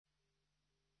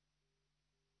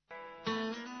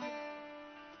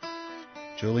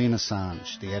Julian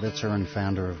Assange, the editor and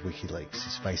founder of WikiLeaks,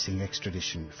 is facing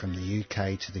extradition from the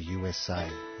UK to the USA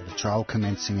at a trial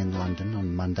commencing in London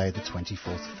on Monday the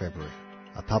 24th of February.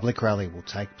 A public rally will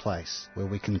take place where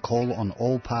we can call on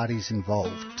all parties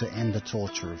involved to end the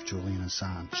torture of Julian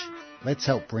Assange. Let's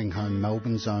help bring home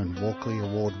Melbourne's own Walkley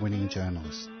Award-winning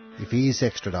journalist. If he is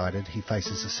extradited, he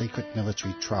faces a secret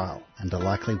military trial and a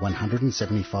likely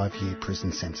 175-year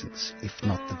prison sentence, if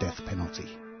not the death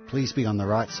penalty. Please be on the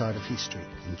right side of history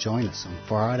and join us on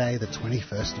Friday the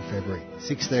 21st of February,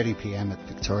 6:30pm at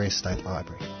Victoria State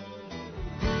Library.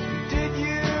 Did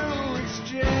you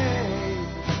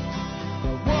exchange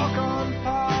a walk-on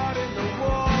part in the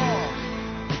war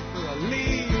for a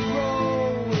lead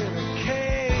role in a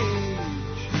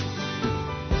cage?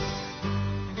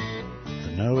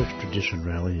 The No Extradition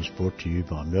Rally is brought to you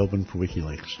by Melbourne for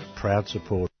WikiLeaks, proud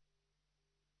supporter.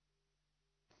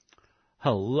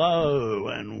 Hello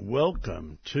and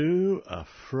welcome to a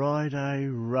Friday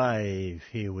Rave.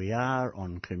 Here we are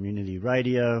on Community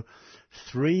Radio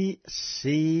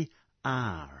 3CR.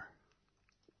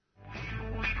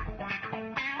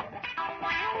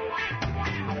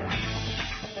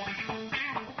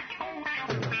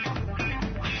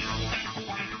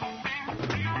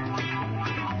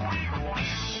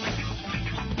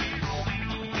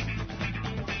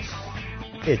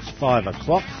 It's 5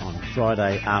 o'clock on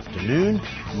Friday afternoon.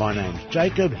 My name's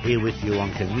Jacob, here with you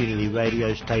on Community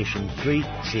Radio Station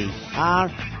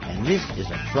 3CR, and this is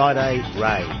a Friday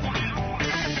Rave.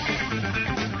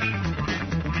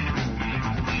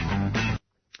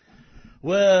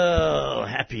 Well,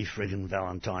 happy friggin'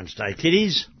 Valentine's Day,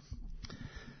 kiddies.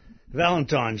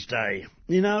 Valentine's Day.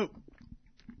 You know,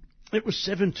 it was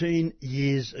 17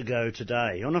 years ago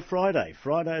today, on a Friday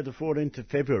the 14th of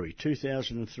February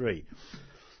 2003,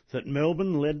 that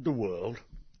Melbourne led the world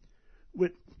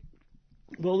with,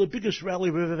 well, the biggest rally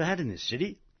we've ever had in this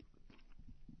city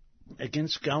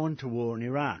against going to war in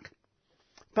Iraq.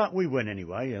 But we went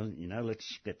anyway, you know,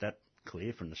 let's get that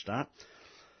clear from the start.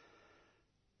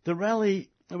 The rally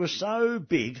was so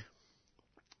big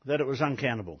that it was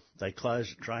uncountable. They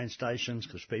closed the train stations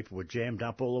because people were jammed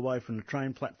up all the way from the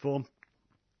train platform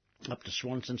up to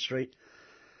Swanston Street.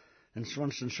 And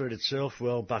Swanston Street itself,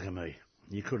 well, bugger me.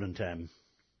 You couldn't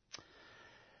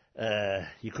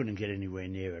get anywhere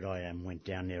near it. I went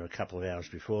down there a couple of hours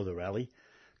before the rally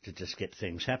to just get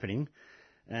things happening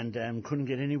and couldn't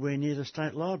get anywhere near the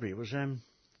State Library. It was a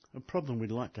problem we'd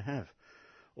like to have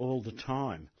all the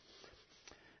time.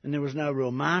 And there was no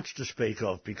real march to speak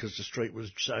of because the street was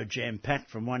so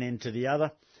jam-packed from one end to the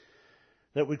other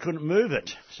that we couldn't move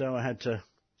it. So I had to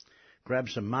grab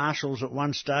some marshals at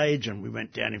one stage and we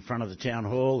went down in front of the town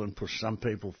hall and pushed some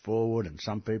people forward and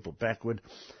some people backward,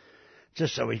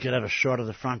 just so we could have a shot of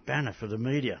the front banner for the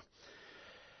media.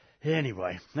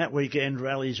 Anyway, that weekend,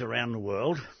 rallies around the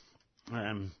world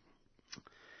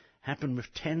happened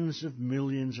with tens of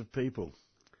millions of people.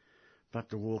 But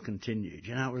the war continued.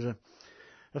 You know, it was a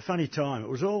funny time. It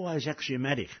was always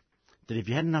axiomatic that if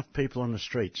you had enough people on the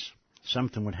streets,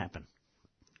 something would happen.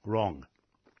 Wrong.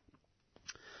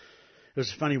 It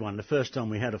was a funny one. The first time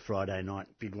we had a Friday night,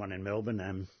 big one in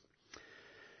Melbourne,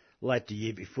 late the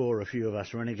year before, a few of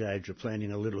us renegades were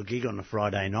planning a little gig on a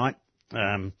Friday night.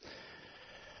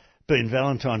 Being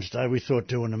Valentine's Day, we thought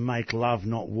doing a make love,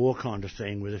 not war kind of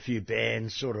thing with a few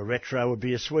bands, sort of retro, would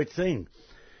be a sweet thing.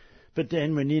 But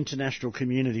then when the international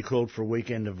community called for a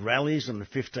weekend of rallies on the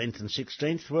 15th and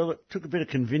 16th, well, it took a bit of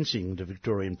convincing the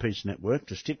Victorian Peace Network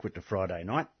to stick with the Friday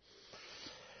night.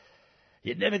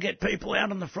 You'd never get people out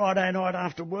on the Friday night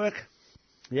after work.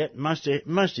 Yeah, most of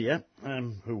you,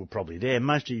 who were probably there,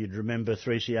 most of you'd remember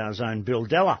 3CR's own Bill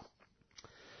Della.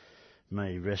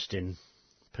 May he rest in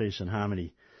peace and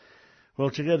harmony. Well,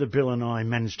 together Bill and I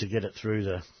managed to get it through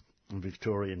the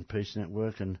Victorian Peace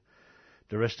Network, and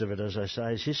the rest of it, as I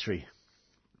say, is history.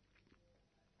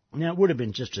 Now, it would have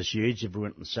been just as huge if we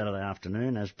went on Saturday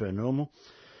afternoon, as per normal,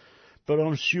 but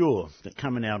I'm sure that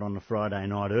coming out on the Friday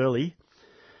night early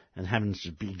and having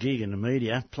a big gig in the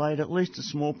media played at least a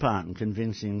small part in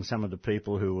convincing some of the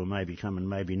people who were maybe coming,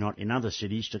 maybe not, in other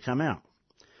cities to come out.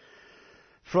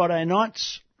 Friday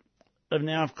nights have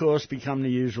now, of course, become the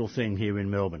usual thing here in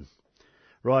Melbourne,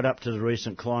 right up to the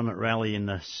recent climate rally in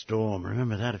the storm.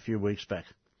 Remember that a few weeks back?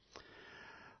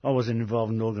 I wasn't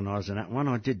involved in organising that one.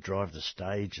 I did drive the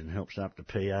stage and help set up the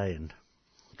PA and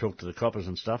talk to the coppers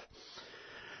and stuff.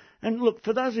 And look,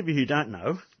 for those of you who don't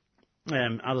know,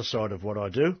 other side of what I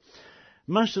do,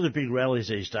 most of the big rallies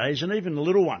these days, and even the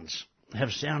little ones,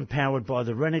 have sound powered by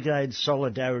the Renegade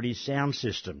Solidarity sound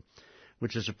system,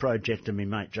 which is a project of me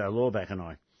mate Joe Lawback and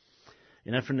I.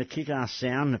 You know, from the kick-ass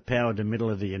sound that powered the middle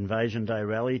of the Invasion Day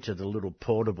rally to the little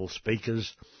portable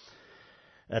speakers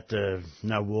at the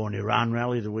No War in Iran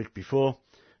rally the week before,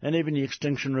 and even the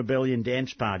Extinction Rebellion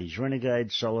dance parties,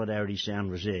 Renegade Solidarity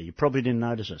sound was there. You probably didn't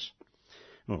notice us.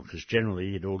 Well, because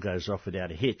generally it all goes off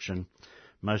without a hitch, and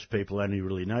most people only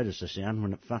really notice the sound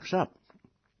when it fucks up.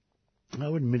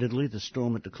 Oh, admittedly, the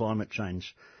storm at the climate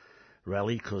change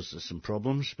rally caused us some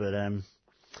problems, but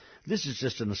this is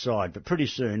just an aside. But pretty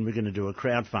soon we're going to do a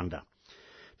crowdfunder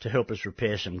to help us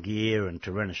repair some gear and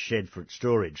to rent a shed for its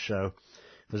storage. So,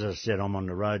 as I said, I'm on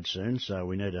the road soon, so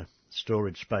we need a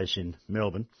storage space in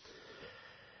Melbourne.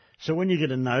 So when you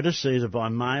get a notice, either by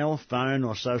mail, phone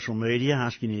or social media,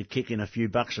 asking you to kick in a few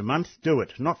bucks a month, do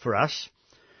it. Not for us,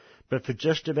 but for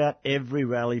just about every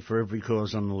rally for every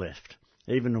cause on the left,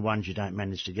 even the ones you don't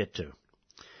manage to get to.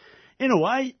 In a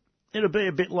way, it'll be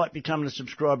a bit like becoming a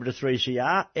subscriber to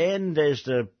 3CR, and there's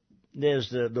the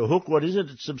hook. What is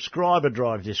it? It's subscriber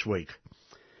drive this week.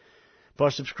 By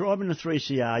subscribing to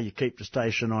 3CR, you keep the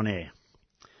station on air.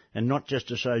 And not just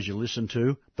the shows you listen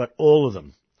to, but all of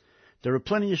them. There are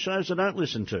plenty of shows I don't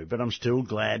listen to, but I'm still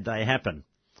glad they happen.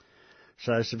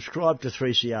 So subscribe to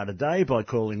 3CR today by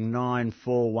calling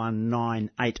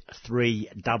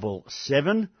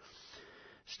 94198377.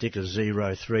 Stick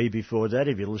a 03 before that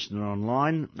if you're listening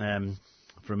online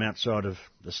from outside of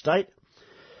the state.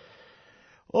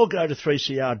 Or go to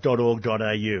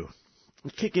 3cr.org.au.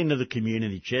 Kick into the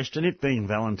community chest, and it being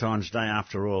Valentine's Day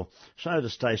after all, show the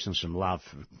station some love.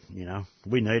 You know,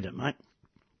 we need it, mate.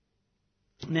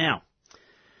 Now,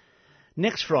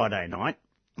 next Friday night,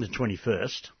 the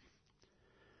 21st,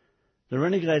 the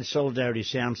Renegade Solidarity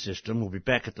sound system will be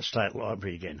back at the State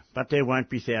Library again, but there won't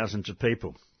be thousands of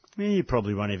people. You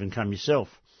probably won't even come yourself,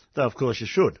 though of course you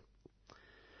should.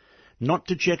 Not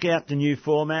to check out the new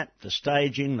format, the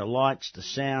staging, the lights, the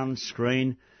sound,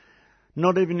 screen,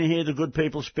 not even to hear the good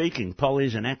people speaking,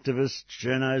 pollies and activists,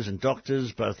 journos and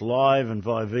doctors, both live and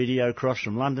via video across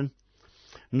from London.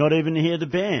 Not even to hear the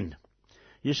band.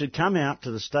 You should come out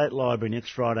to the State Library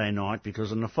next Friday night,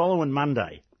 because on the following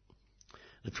Monday,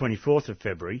 the 24th of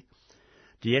February,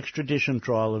 the extradition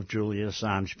trial of Julian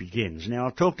Assange begins. Now,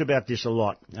 I've talked about this a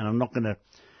lot, and I'm not going to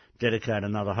dedicate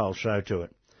another whole show to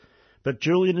it. But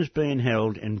Julian is being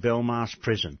held in Belmarsh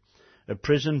Prison, a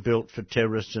prison built for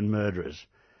terrorists and murderers,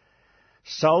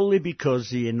 solely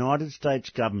because the United States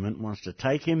government wants to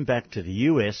take him back to the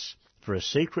US for a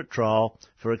secret trial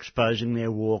for exposing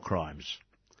their war crimes,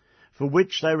 for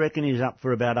which they reckon he's up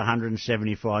for about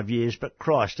 175 years, but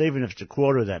Christ, even if it's a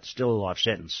quarter of that, still a life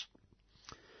sentence.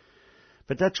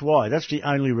 But that's why. That's the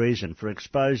only reason, for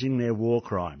exposing their war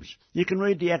crimes. You can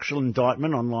read the actual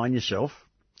indictment online yourself.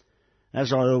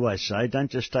 As I always say, don't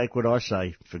just take what I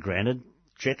say for granted.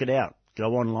 Check it out.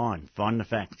 Go online. Find the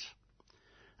facts.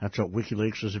 That's what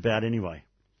WikiLeaks was about anyway.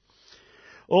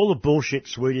 All the bullshit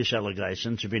Swedish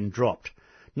allegations have been dropped,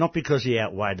 not because he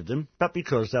outweighed them, but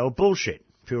because they were bullshit,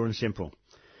 pure and simple.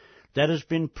 That has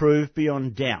been proved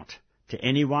beyond doubt to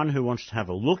anyone who wants to have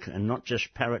a look and not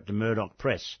just parrot the Murdoch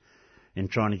press in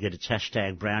trying to get its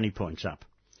hashtag brownie points up.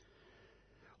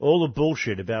 All the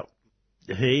bullshit about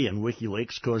he and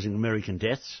WikiLeaks causing American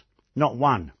deaths, not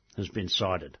one has been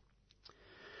cited.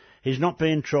 He's not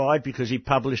being tried because he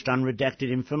published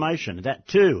unredacted information. That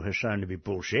too has shown to be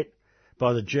bullshit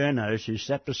by the journos who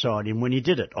sat beside him when he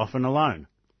did it, often alone.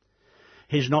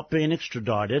 He's not being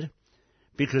extradited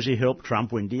because he helped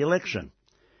Trump win the election,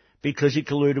 because he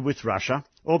colluded with Russia,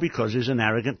 or because he's an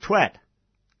arrogant twat.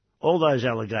 All those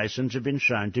allegations have been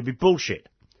shown to be bullshit,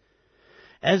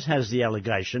 as has the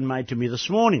allegation made to me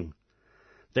this morning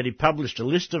that he published a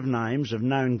list of names of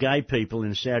known gay people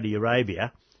in Saudi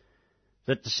Arabia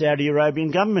that the Saudi Arabian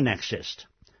government accessed.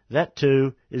 That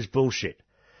too is bullshit.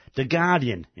 The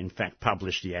Guardian, in fact,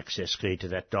 published the access key to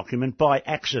that document by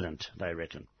accident, they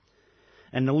reckon.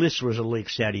 And the list was a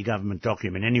leaked Saudi government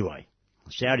document anyway.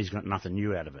 The Saudis got nothing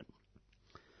new out of it.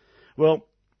 Well,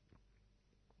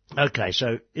 okay,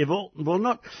 so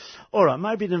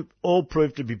maybe they all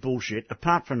proved to be bullshit,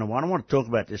 apart from the one. I want to talk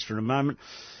about this for a moment,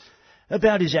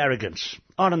 about his arrogance.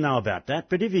 I don't know about that,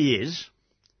 but if he is,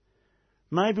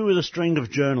 maybe with a string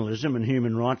of journalism and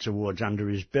human rights awards under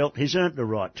his belt, he's earned the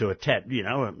right to a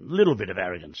little bit of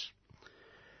arrogance.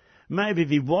 Maybe if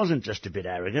he wasn't just a bit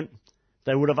arrogant,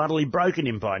 they would have utterly broken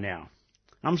him by now.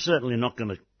 I'm certainly not going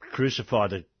to crucify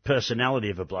the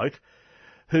personality of a bloke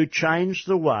who changed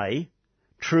the way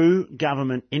true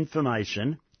government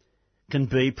information can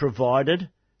be provided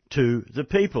to the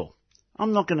people.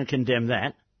 I'm not going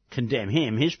to condemn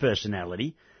him, his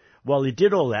personality, while he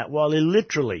did all that, while he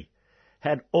literally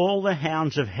had all the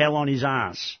hounds of hell on his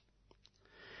arse.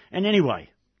 And anyway,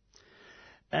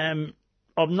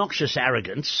 Obnoxious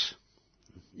arrogance,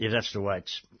 if that's the way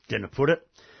it's going to put it,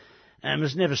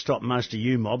 has never stopped most of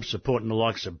you mobs supporting the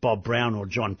likes of Bob Brown or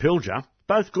John Pilger.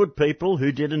 Both good people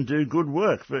who did and do good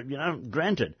work,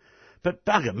 granted. But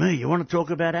bugger me, you want to talk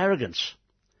about arrogance.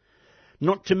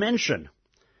 Not to mention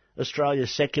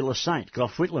Australia's secular saint,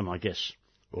 Gough Whitlam, I guess,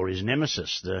 or his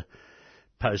nemesis, the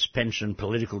post-pension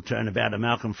political turnabout of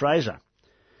Malcolm Fraser.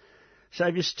 So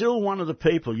if you're still one of the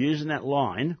people using that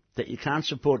line that you can't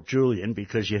support Julian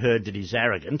because you heard that he's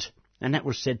arrogant, and that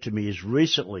was said to me as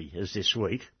recently as this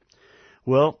week,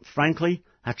 well, frankly,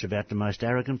 that's about the most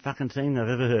arrogant fucking thing I've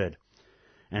ever heard.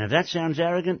 And if that sounds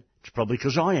arrogant, it's probably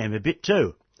because I am a bit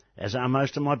too, as are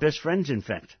most of my best friends, in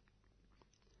fact.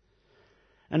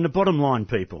 And the bottom line,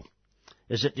 people,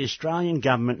 is that the Australian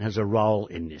government has a role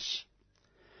in this.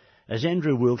 As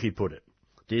Andrew Wilkie put it,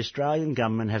 the Australian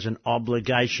government has an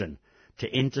obligation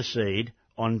to intercede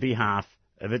on behalf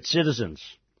of its citizens,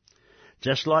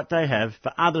 just like they have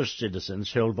for other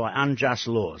citizens held by unjust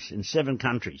laws in 7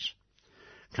 countries.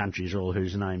 Countries all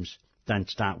whose names don't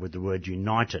start with the word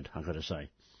united, I've got to say.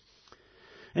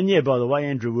 And yeah, by the way,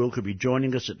 Andrew Wilkie will be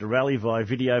joining us at the rally via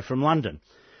video from London,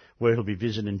 where he'll be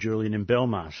visiting Julian in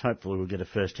Belmarsh. Hopefully we'll get a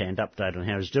first-hand update on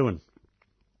how he's doing.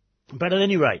 But at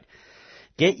any rate,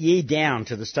 get ye down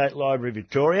to the State Library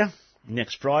Victoria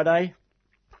next Friday,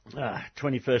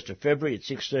 21st of February at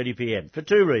 6:30pm, for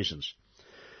 2 reasons.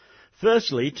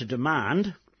 Firstly, to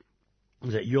demand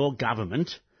that your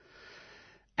government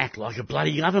act like a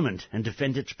bloody government and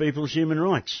defend its people's human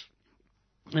rights.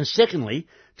 And secondly,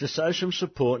 to show some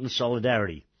support and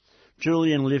solidarity.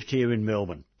 Julian lived here in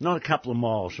Melbourne, not a couple of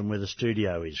miles from where the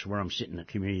studio is, where I'm sitting at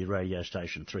community radio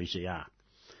station 3CR.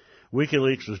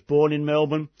 WikiLeaks was born in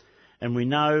Melbourne, and we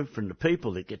know from the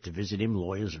people that get to visit him,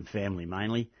 lawyers and family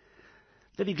mainly,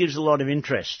 that he gives a lot of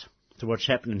interest to what's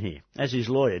happening here. As his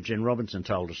lawyer, Jen Robinson,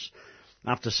 told us,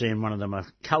 after seeing one of the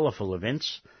most colourful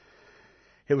events,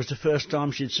 it was the first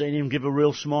time she'd seen him give a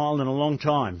real smile in a long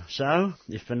time. So,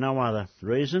 if for no other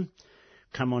reason,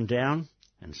 come on down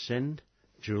and send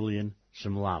Julian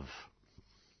some love.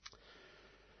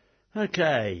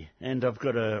 Okay, and I've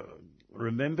got to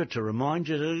remember to remind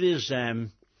you that it is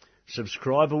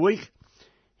Subscriber Week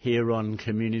here on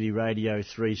Community Radio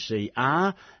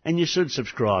 3CR, and you should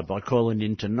subscribe by calling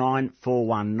in to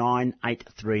 9419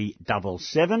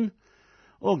 8377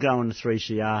 or go on to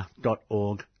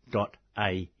 3cr.org.au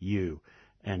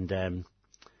and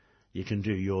you can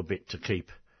do your bit to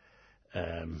keep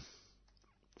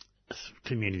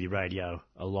community radio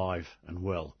alive and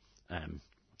well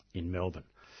in Melbourne.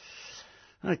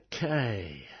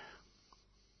 Okay.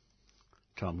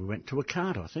 Time we went to a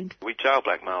card, I think. We jail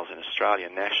black males in Australia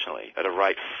nationally at a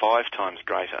rate 5 times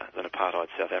greater than apartheid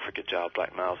South Africa jailed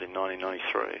black males in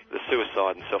 1993. The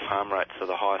suicide and self-harm rates are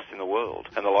the highest in the world,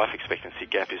 and the life expectancy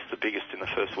gap is the biggest in the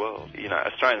first world. You know,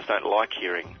 Australians don't like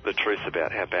hearing the truth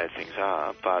about how bad things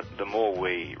are, but the more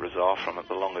we resolve from it,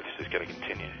 the longer this is going to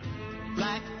continue.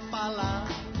 Black fella,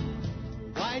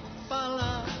 white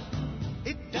fella,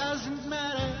 it doesn't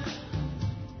matter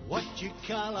what your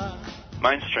colour.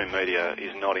 Mainstream media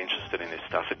is not interested in this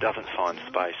stuff. It doesn't find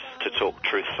space to talk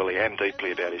truthfully and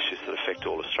deeply about issues that affect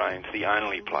all Australians. The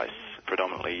only place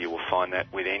predominantly you will find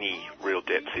that with any real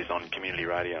depth is on community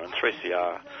radio, and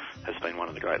 3CR has been one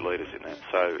of the great leaders in that.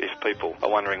 So if people are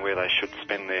wondering where they should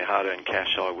spend their hard-earned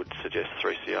cash, I would suggest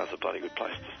 3CR is a bloody good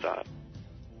place to start.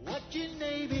 What your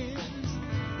name is,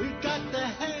 we got the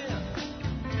hair,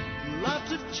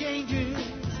 lots of changes,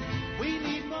 we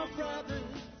need more brothers.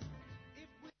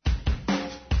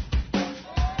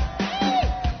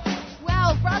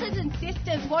 Well, brothers and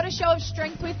sisters, what a show of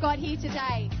strength we've got here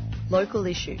today. Local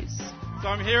issues. So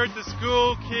I'm here at the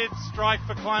school kids strike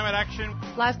for climate action.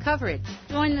 Live coverage.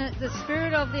 Join the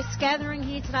spirit of this gathering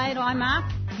here today at IMARC.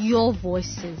 Your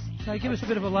voices. So give us a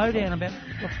bit of a lowdown about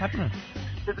what's happening.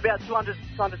 There's about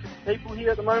 250 people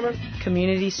here at the moment.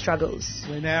 Community struggles.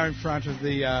 We're now in front of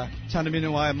the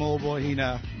Tundaminawaya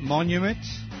Morbohina Monument.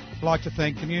 I'd like to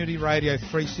thank Community Radio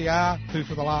 3CR, who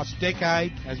for the last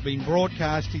decade has been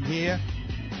broadcasting here.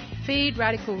 Feed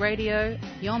Radical Radio.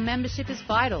 Your membership is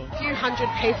vital. A few hundred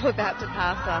people about to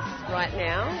pass us right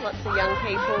now. Lots of young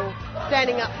people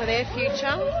standing up for their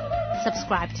future.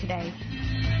 Subscribe today.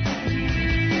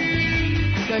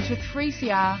 Go to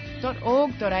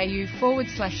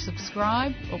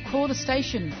 3cr.org.au/subscribe or call the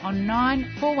station on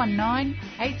 9419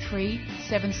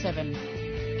 8377.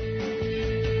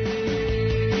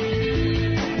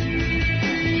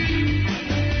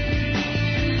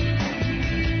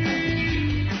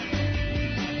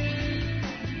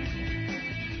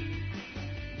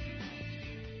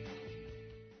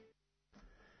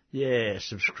 Yeah,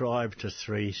 subscribe to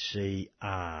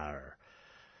 3CR.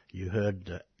 You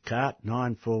heard Cart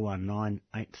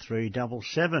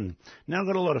 94198377. Now I've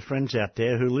got a lot of friends out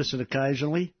there who listen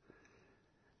occasionally,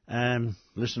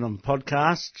 listen on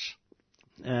podcasts,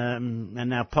 and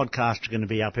now podcasts are going to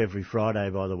be up every Friday,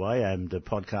 by the way. The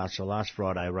podcast, the last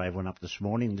Friday Rave went up this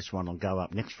morning. This one will go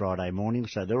up next Friday morning,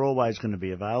 so they're always going to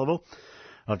be available.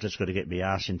 I've just got to get my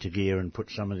arse into gear and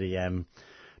put some of the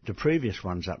previous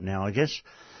ones up now, I guess.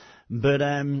 But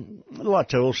I'd like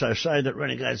to also say that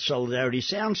Renegade Solidarity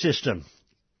Sound System,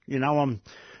 you know, I'm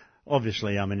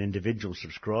an individual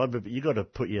subscriber, but you've got to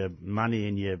put your money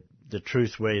in the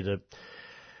truth where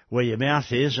your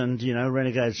mouth is, and, you know,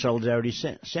 Renegade Solidarity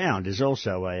Sound is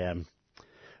also a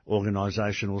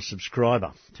organisational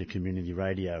subscriber to Community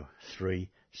Radio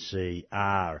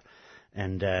 3CR.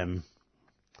 And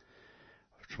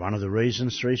it's one of the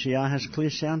reasons 3CR has clear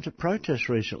sound at protests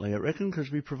recently, I reckon, because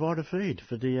we provide a feed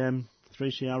for the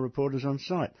 3CR reporters on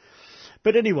site.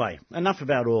 But anyway, enough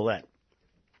about all that.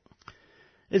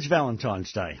 It's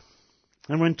Valentine's Day,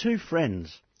 and when two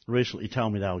friends recently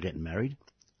told me they were getting married,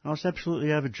 I was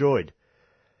absolutely overjoyed.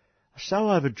 So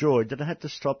overjoyed that I had to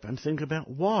stop and think about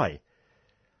why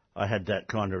I had that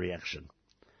kind of reaction.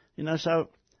 You know, so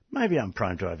maybe I'm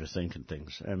prone to overthinking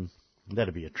things.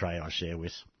 That'll be a trait I share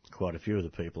with quite a few of the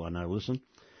people I know listen.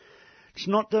 It's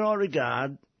not that I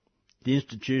regard the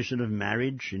institution of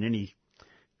marriage in any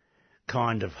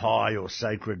kind of high or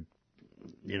sacred,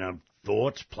 you know,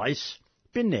 thoughts, place.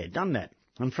 Been there, done that.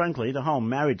 And frankly, the whole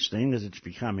marriage thing, as it's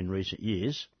become in recent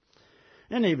years,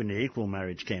 and even the equal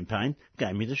marriage campaign,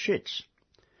 gave me the shits.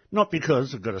 Not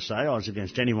because, I've got to say, I was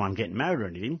against anyone getting married or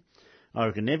anything. I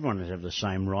reckon everyone has have the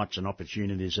same rights and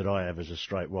opportunities that I have as a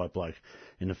straight white bloke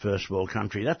in a first world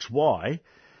country. That's why,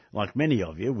 like many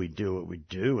of you, we do what we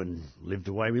do and live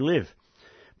the way we live.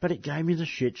 But it gave me the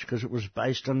shits because it was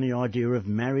based on the idea of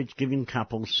marriage giving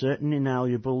couples certain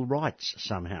inalienable rights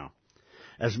somehow.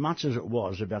 As much as it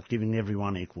was about giving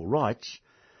everyone equal rights,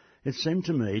 it seemed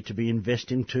to me to be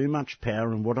investing too much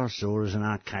power in what I saw as an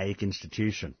archaic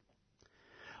institution.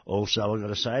 Also, I've got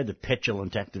to say, the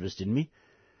petulant activist in me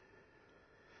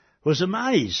was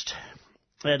amazed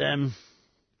at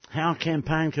how a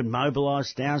campaign could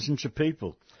mobilise thousands of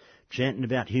people chanting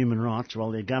about human rights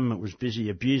while their government was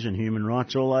busy abusing human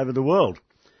rights all over the world,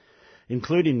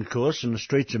 including, of course, in the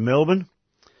streets of Melbourne,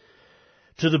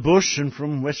 to the bush, and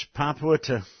from West Papua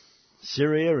to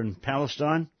Syria and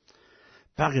Palestine.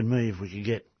 Bugging me if we could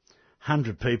get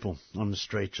 100 people on the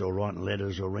streets or writing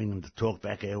letters or ringing to talk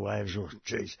back airwaves or,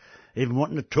 even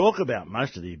wanting to talk about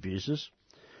most of the abuses.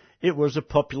 It was a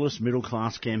populist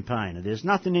middle-class campaign, and there's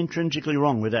nothing intrinsically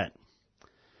wrong with that.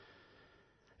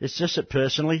 It's just that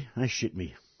personally, they shit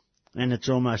me. And it's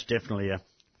almost definitely a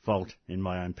fault in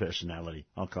my own personality.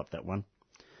 I'll cop that one.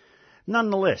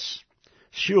 Nonetheless,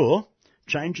 sure,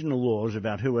 changing the laws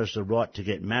about who has the right to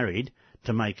get married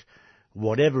to make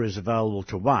whatever is available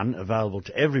to one available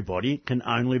to everybody can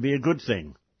only be a good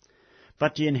thing.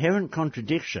 But the inherent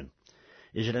contradiction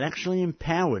is that it actually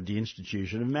empowered the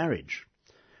institution of marriage,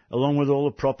 along with all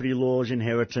the property laws,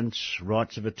 inheritance,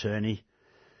 rights of attorney,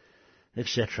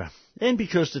 etc. And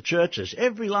because the churches,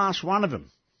 every last one of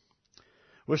them,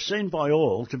 was seen by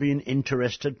all to be an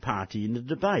interested party in the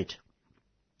debate.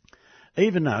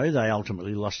 Even though they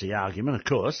ultimately lost the argument, of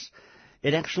course,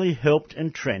 it actually helped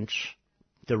entrench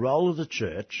the role of the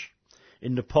church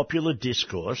in the popular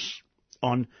discourse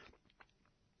on,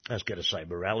 I was going to say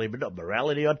morality, but not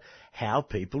morality, on how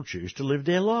people choose to live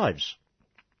their lives.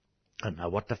 I don't know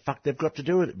what the fuck they've got to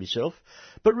do with it myself,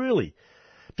 but really,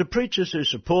 the preachers who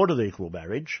supported equal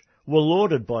marriage were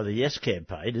lauded by the Yes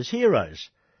campaign as heroes,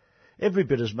 every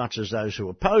bit as much as those who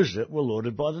opposed it were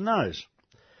lauded by the No's.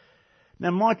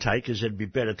 Now, my take is it'd be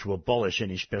better to abolish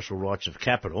any special rights of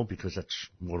capital, because that's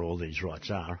what all these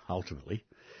rights are, ultimately,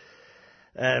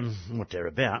 what they're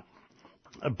about.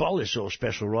 Abolish all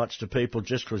special rights to people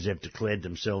just because they've declared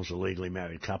themselves a legally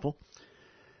married couple.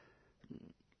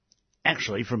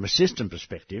 Actually, from a system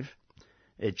perspective,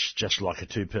 it's just like a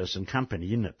two-person company,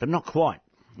 isn't it? But not quite,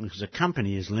 because a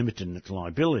company is limited in its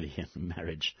liability, and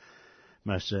marriage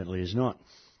most certainly is not.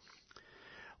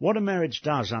 What a marriage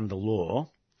does under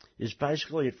law is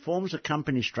basically it forms a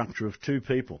company structure of two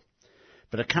people,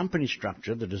 but a company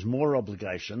structure that has more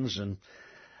obligations and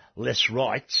less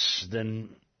rights than,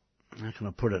 how can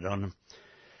I put it, on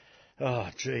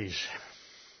a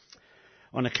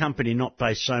company not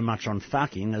based so much on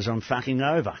fucking as on fucking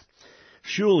over.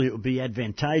 Surely it would be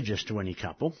advantageous to any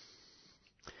couple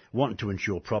wanting to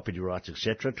ensure property rights,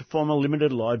 etc., to form a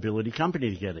limited liability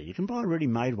company together. You can buy a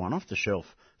ready-made one off the shelf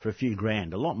for a few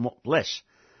grand, a lot more, less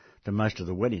than most of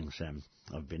the weddings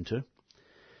I've been to.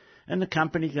 And the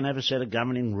company can have a set of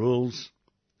governing rules,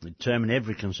 determine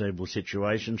every conceivable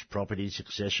situation, property,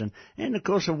 succession, and of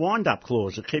course a wind-up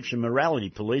clause that keeps the morality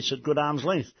police at good arm's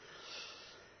length.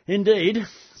 Indeed,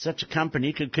 such a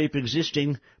company could keep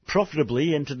existing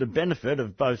profitably and to the benefit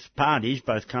of both parties,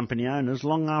 both company owners,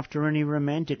 long after any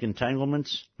romantic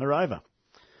entanglements are over.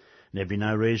 There'd be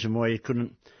no reason why you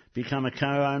couldn't become a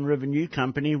co-owner of a new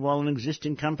company while an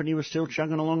existing company was still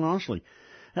chugging along nicely,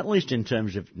 at least in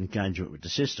terms of engagement with the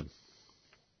system.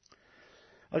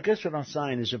 I guess what I'm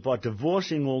saying is that by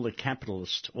divorcing all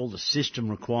the system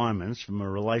requirements from a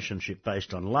relationship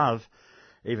based on love,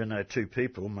 even though two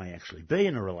people may actually be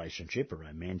in a relationship, a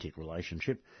romantic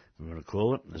relationship, we want to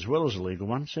call it, as well as a legal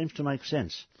one, seems to make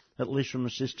sense, at least from a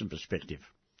system perspective.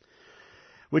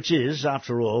 Which is,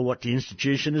 after all, what the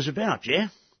institution is about, yeah?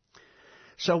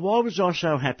 So why was I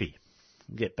so happy?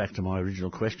 I'll get back to my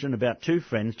original question about two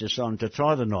friends deciding to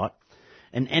tie the knot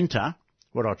and enter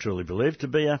what I truly believe to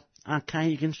be an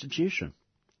archaic institution.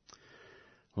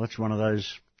 Well, that's one of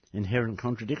those inherent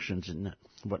contradictions, isn't it?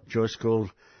 What Joyce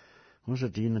called, was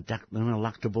it the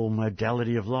ineluctable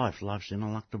modality of life? Life's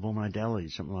ineluctable modality,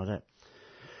 something like that.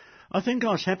 I think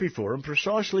I was happy for them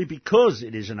precisely because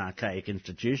it is an archaic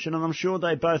institution, and I'm sure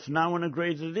they both know and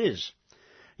agree that it is.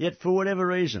 Yet for whatever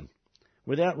reason,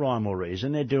 without rhyme or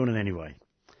reason, they're doing it anyway.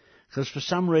 Because for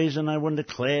some reason they want to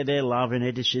declare their love and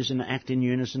their decision to act in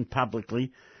unison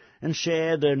publicly and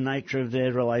share the nature of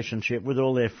their relationship with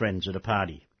all their friends at a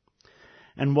party.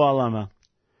 And while I'm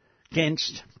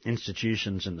against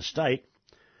institutions and the state,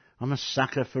 I'm a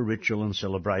sucker for ritual and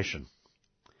celebration.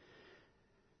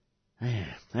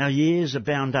 Our years are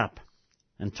bound up,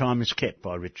 and time is kept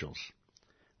by rituals,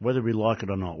 whether we like it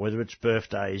or not, whether it's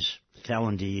birthdays,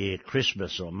 calendar year,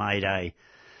 Christmas or May Day,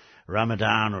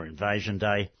 Ramadan or Invasion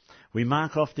Day. We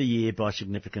mark off the year by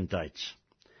significant dates.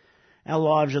 Our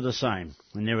lives are the same,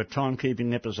 and there are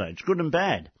timekeeping episodes, good and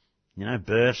bad. You know,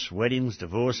 births, weddings,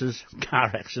 divorces, car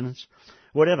accidents,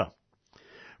 whatever.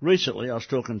 Recently, I was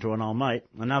talking to an old mate,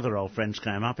 and other old friends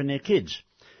came up and their kids.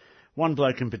 One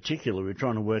bloke in particular, we were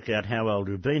trying to work out how old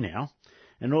he'd be now,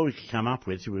 and all we could come up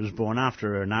with, he was born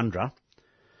after an UNDRA,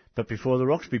 but before the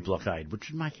Roxby blockade, which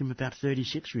would make him about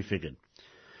 36, we figured.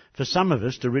 For some of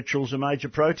us, the rituals are major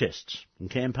protests and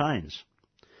campaigns.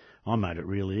 I made it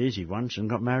really easy once and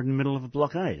got married in the middle of a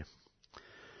blockade.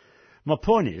 My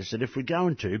point is that if we're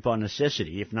going to, by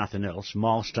necessity, if nothing else,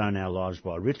 milestone our lives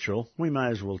by ritual, we may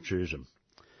as well choose them.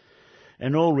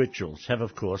 And all rituals have,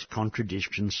 of course,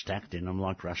 contradictions stacked in them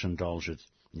like Russian dolls with,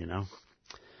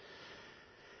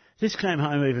 This came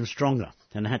home even stronger,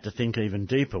 and I had to think even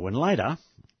deeper when later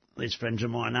these friends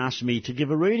of mine asked me to give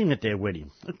a reading at their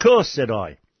wedding. Of course, said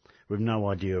I, with no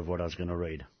idea of what I was going to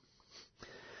read.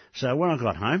 So when I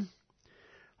got home,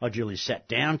 I duly sat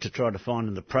down to try to find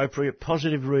an appropriate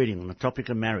positive reading on the topic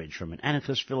of marriage from an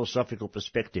anarchist philosophical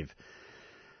perspective.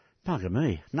 Bugger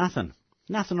me, nothing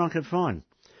I could find.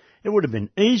 It would have been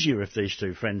easier if these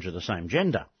two friends were the same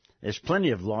gender. There's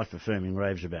plenty of life-affirming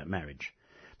raves about marriage.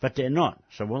 But they're not,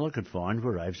 so all I could find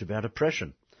were raves about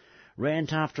oppression.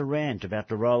 Rant after rant about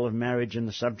the role of marriage in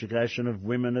the subjugation of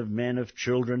women, of men, of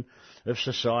children, of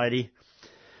society,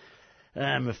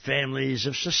 of families,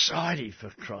 of society, for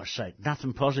Christ's sake.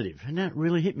 Nothing positive. And that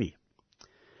really hit me.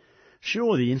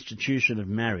 Sure, the institution of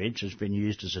marriage has been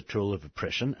used as a tool of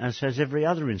oppression, as has every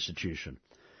other institution.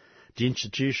 The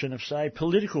institution of, say,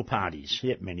 political parties,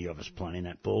 yet many of us play in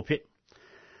that ball pit.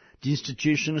 The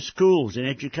institution of schools and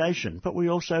education, but we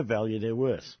also value their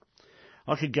worth.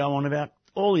 I could go on about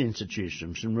all the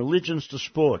institutions, from religions to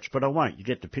sports, but I won't, you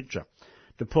get the picture.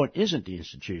 The point isn't the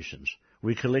institutions.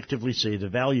 We collectively see the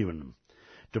value in them.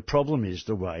 The problem is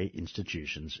the way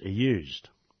institutions are used.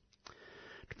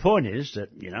 The point is that,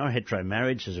 hetero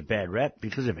marriage has a bad rap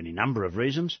because of any number of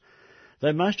reasons,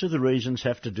 though most of the reasons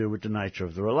have to do with the nature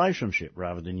of the relationship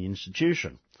rather than the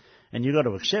institution. And you've got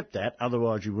to accept that,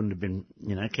 otherwise you wouldn't have been,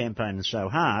 campaigning so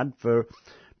hard for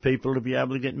people to be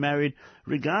able to get married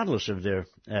regardless of their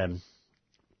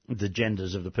the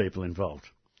genders of the people involved.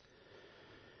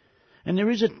 And there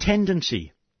is a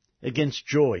tendency against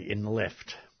joy in the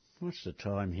left. What's the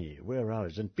time here? Where are we?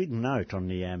 There's a big note on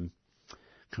the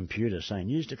computer saying,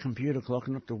 use the computer clock,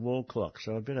 not the wall clock.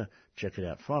 So I better check it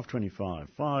out. 5:25,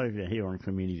 5 here on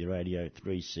Community Radio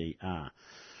 3CR.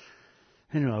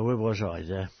 Anyway, where was I?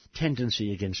 The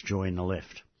tendency against joy in the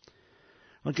left.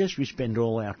 I guess we spend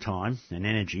all our time and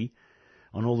energy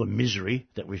on all the misery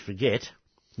that we forget.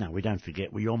 No, we don't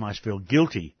forget. We almost feel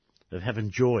guilty of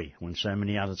having joy when so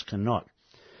many others cannot.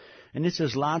 And this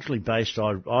is largely based,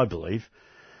 I believe,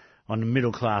 on the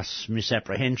middle-class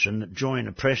misapprehension that joy and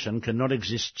oppression cannot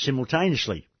exist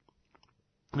simultaneously.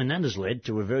 And that has led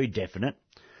to a very definite,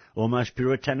 almost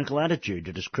puritanical attitude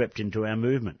that has crept into our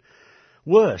movement.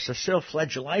 Worse, a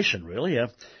self-flagellation, really,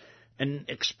 an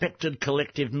expected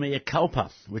collective mea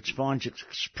culpa, which finds its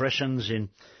expressions in,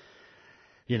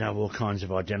 all kinds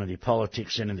of identity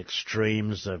politics and in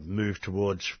extremes that move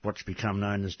towards what's become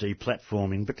known as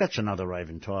deplatforming, but that's another rave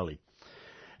entirely.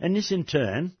 And this, in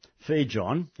turn, feeds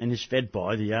on and is fed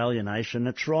by the alienation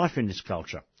that's rife in this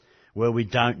culture, where we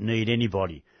don't need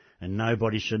anybody, and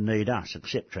nobody should need us,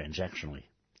 except transactionally.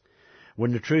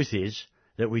 When the truth is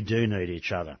that we do need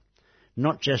each other,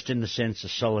 not just in the sense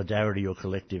of solidarity or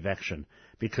collective action,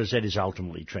 because that is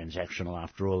ultimately transactional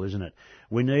after all, isn't it?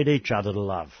 We need each other to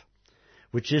love,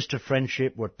 which is to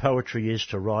friendship what poetry is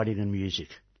to writing and music.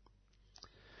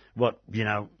 What,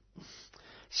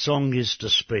 song is to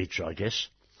speech, I guess.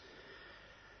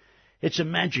 It's a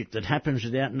magic that happens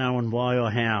without knowing why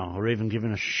or how, or even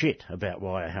giving a shit about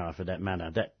why or how, for that matter.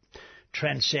 That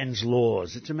transcends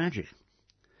laws. It's a magic.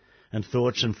 And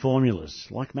thoughts and formulas,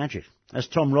 like magic. As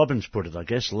Tom Robbins put it, I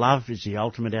guess, love is the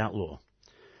ultimate outlaw.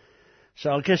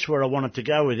 So I guess where I wanted to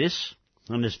go with this,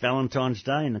 on this Valentine's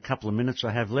Day, in the couple of minutes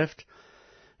I have left,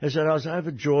 is that I was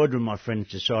overjoyed when my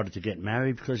friends decided to get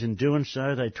married, because in doing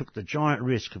so they took the giant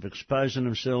risk of exposing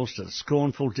themselves to the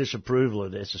scornful disapproval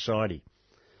of their society.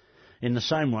 In the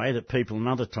same way that people in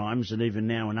other times, and even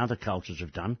now in other cultures,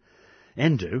 have done,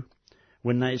 and do,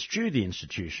 when they eschew the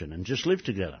institution and just live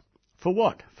together. For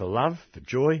what? For love, for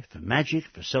joy, for magic,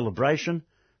 for celebration,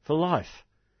 for life.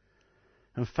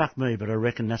 And fuck me, but I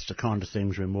reckon that's the kind of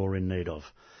things we're more in need of.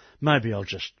 Maybe I'll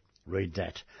just read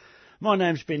that. My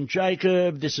name's been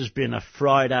Jacob. This has been a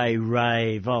Friday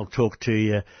Rave. I'll talk to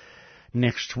you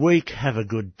next week. Have a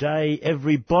good day,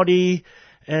 everybody.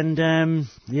 And,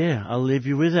 I'll leave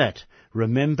you with that.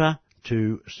 Remember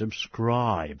to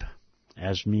subscribe.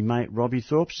 As me mate Robbie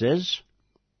Thorpe says.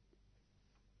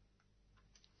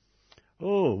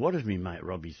 Oh, what does me mate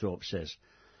Robbie Thorpe says?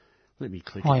 Let me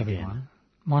click Hi, it again. everyone.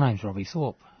 My name's Robbie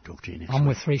Thorpe. Talk to you next I'm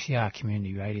week. with 3CR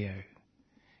Community Radio.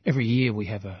 Every year we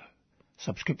have a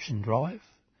subscription drive.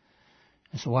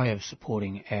 It's a way of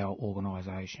supporting our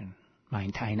organisation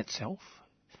maintain itself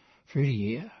through the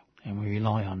year, and we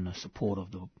rely on the support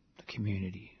of the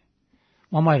community.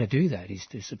 One way to do that is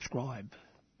to subscribe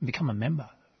and become a member.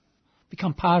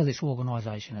 Become part of this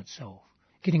organisation itself.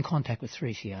 Get in contact with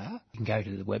 3CR. You can go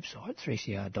to the website,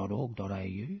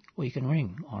 3cr.org.au, or you can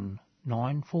ring on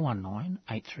 9419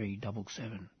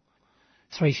 8377.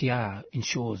 3CR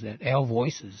ensures that our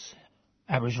voices,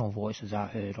 Aboriginal voices, are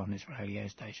heard on this radio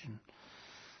station.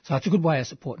 So it's a good way of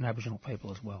supporting Aboriginal people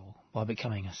as well, by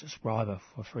becoming a subscriber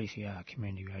for 3CR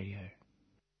Community Radio.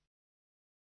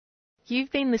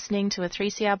 You've been listening to a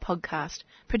 3CR podcast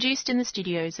produced in the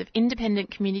studios of independent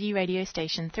community radio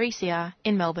station 3CR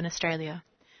in Melbourne, Australia.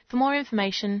 For more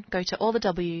information, go to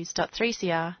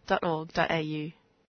allthews.3cr.org.au.